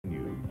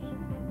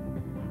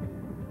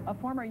A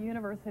former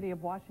University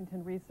of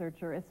Washington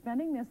researcher is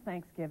spending this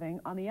Thanksgiving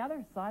on the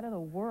other side of the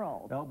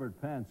world.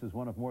 Elbert Pence is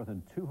one of more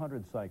than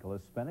 200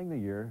 cyclists spending the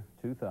year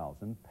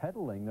 2000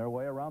 pedaling their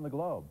way around the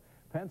globe.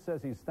 Pence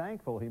says he's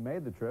thankful he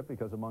made the trip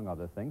because, among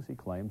other things, he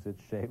claims it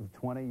shaved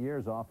 20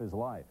 years off his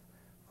life.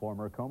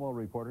 Former KOMO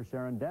reporter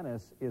Sharon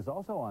Dennis is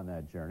also on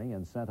that journey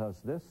and sent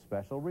us this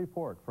special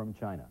report from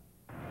China.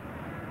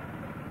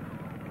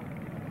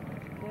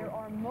 There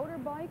are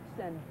motorbikes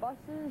and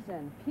buses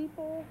and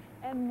people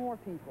and more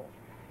people.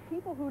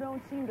 People who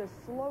don't seem to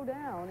slow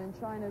down in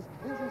China's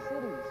busy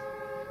cities.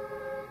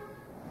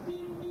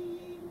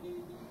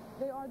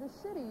 They are the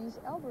cities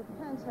Elbert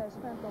Pence has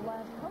spent the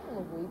last couple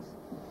of weeks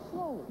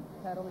slowly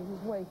pedaling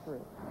his way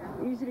through.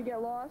 Easy to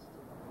get lost?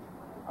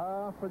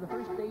 For the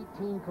first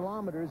 18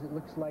 kilometers, it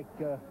looks like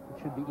it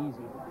should be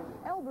easy.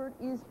 Elbert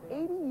is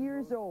 80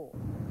 years old.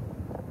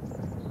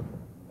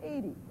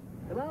 80.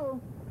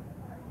 Hello?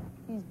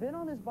 He's been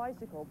on his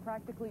bicycle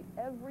practically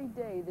every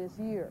day this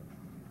year.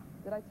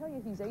 Did I tell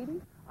you he's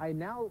 80? I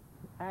now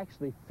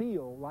actually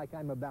feel like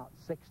I'm about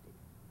 60.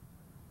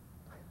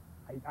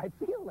 I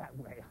feel that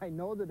way. I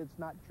know that it's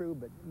not true,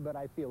 but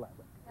I feel that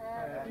way.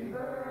 Happy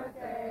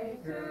birthday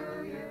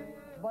to you.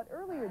 But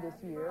earlier this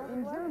year,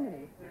 in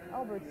Germany,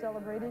 Elbert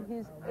celebrated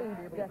his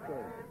 8th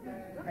decade.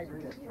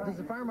 Does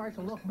the fire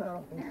marshal know about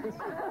all this?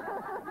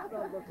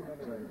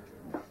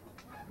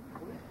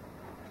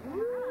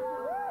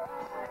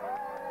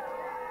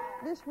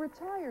 This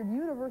retired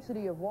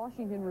University of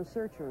Washington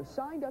researcher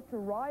signed up to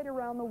ride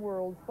around the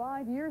world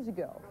 5 years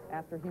ago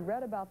after he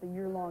read about the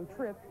year-long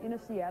trip in a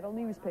Seattle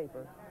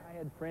newspaper. I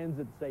had friends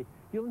that say,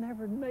 "You'll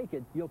never make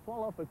it. You'll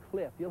fall off a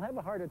cliff. You'll have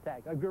a heart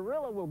attack. A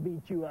gorilla will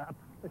beat you up."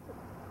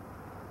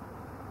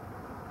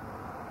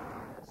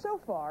 So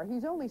far,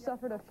 he's only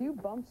suffered a few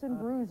bumps and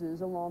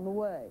bruises along the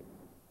way.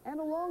 And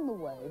along the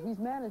way, he's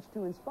managed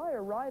to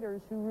inspire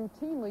riders who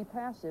routinely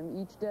pass him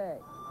each day.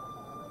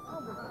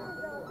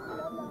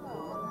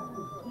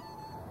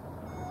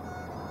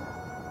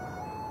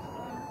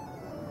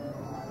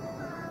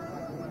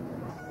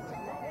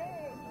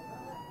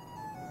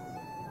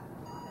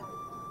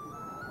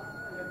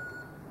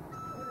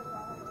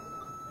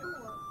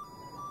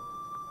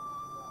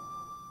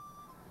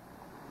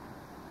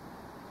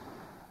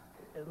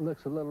 It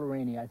looks a little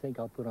rainy. I think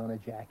I'll put on a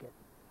jacket.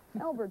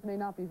 Elbert may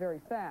not be very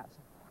fast.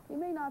 He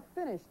may not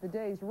finish the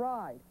day's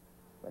ride,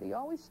 but he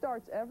always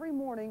starts every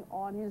morning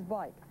on his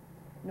bike,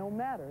 no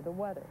matter the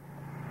weather.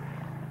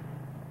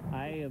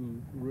 I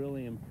am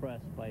really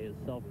impressed by his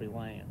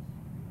self-reliance.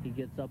 He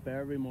gets up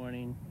every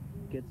morning,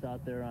 gets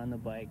out there on the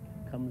bike,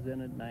 comes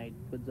in at night,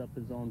 puts up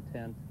his own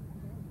tent,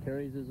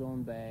 carries his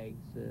own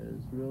bags,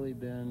 has really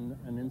been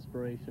an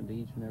inspiration to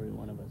each and every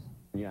one of us.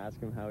 You ask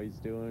him how he's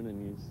doing,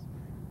 and he's,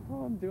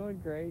 "Oh, I'm doing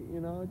great, you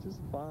know,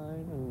 just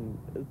fine," and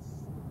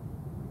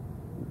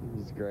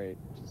he's great,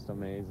 just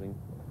amazing.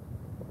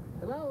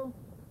 Hello?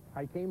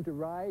 I came to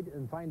ride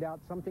and find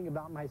out something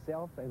about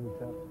myself and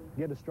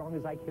get as strong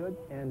as I could,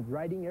 and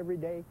riding every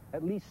day,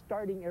 at least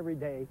starting every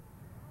day,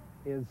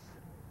 is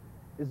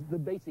the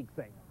basic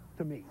thing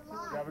to me.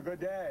 You have a good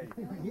day.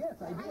 Yes,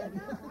 I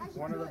did.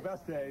 One of the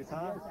best days,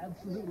 huh? Yes,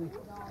 absolutely.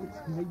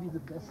 It's maybe the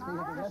best day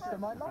of the rest of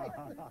my life.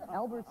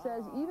 Elbert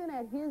says even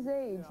at his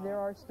age, there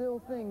are still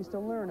things to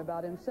learn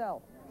about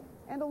himself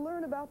and to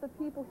learn about the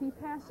people he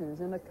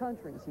passes in the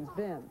countries he's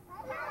been.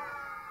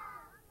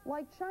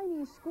 Like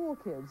Chinese school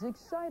kids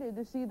excited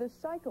to see the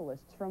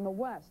cyclists from the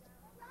West,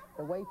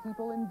 the way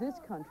people in this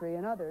country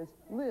and others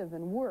live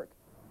and work.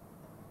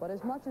 But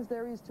as much as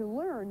there is to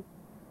learn,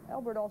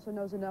 Elbert also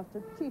knows enough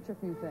to teach a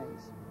few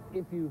things.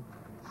 If you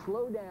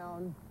slow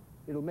down,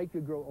 it'll make you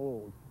grow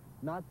old,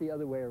 not the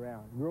other way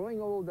around. Growing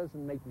old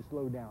doesn't make you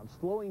slow down.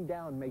 Slowing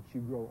down makes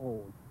you grow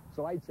old.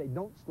 So I'd say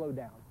don't slow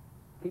down.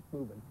 Keep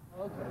moving.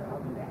 Okay,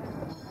 I'll do that.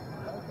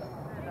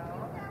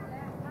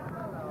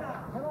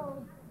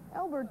 Hello.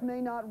 Elbert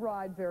may not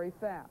ride very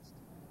fast,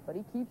 but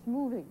he keeps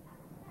moving.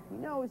 He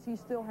knows he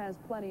still has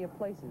plenty of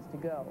places to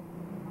go.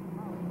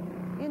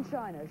 In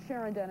China,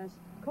 Sharon Dennis,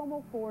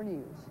 KOMO 4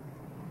 News.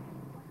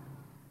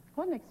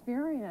 What an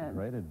experience.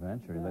 Great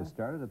adventure. Yeah. They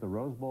started at the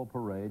Rose Bowl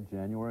Parade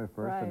January 1st,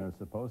 Right. and they're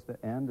supposed to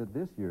end at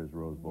this year's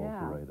Rose Bowl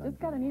Parade. Just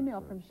got an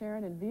email from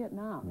Sharon in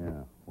Vietnam.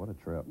 Yeah, what a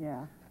trip.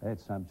 Yeah. Hey,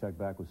 it's time to check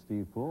back with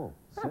Steve Poole.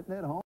 Sitting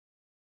at home.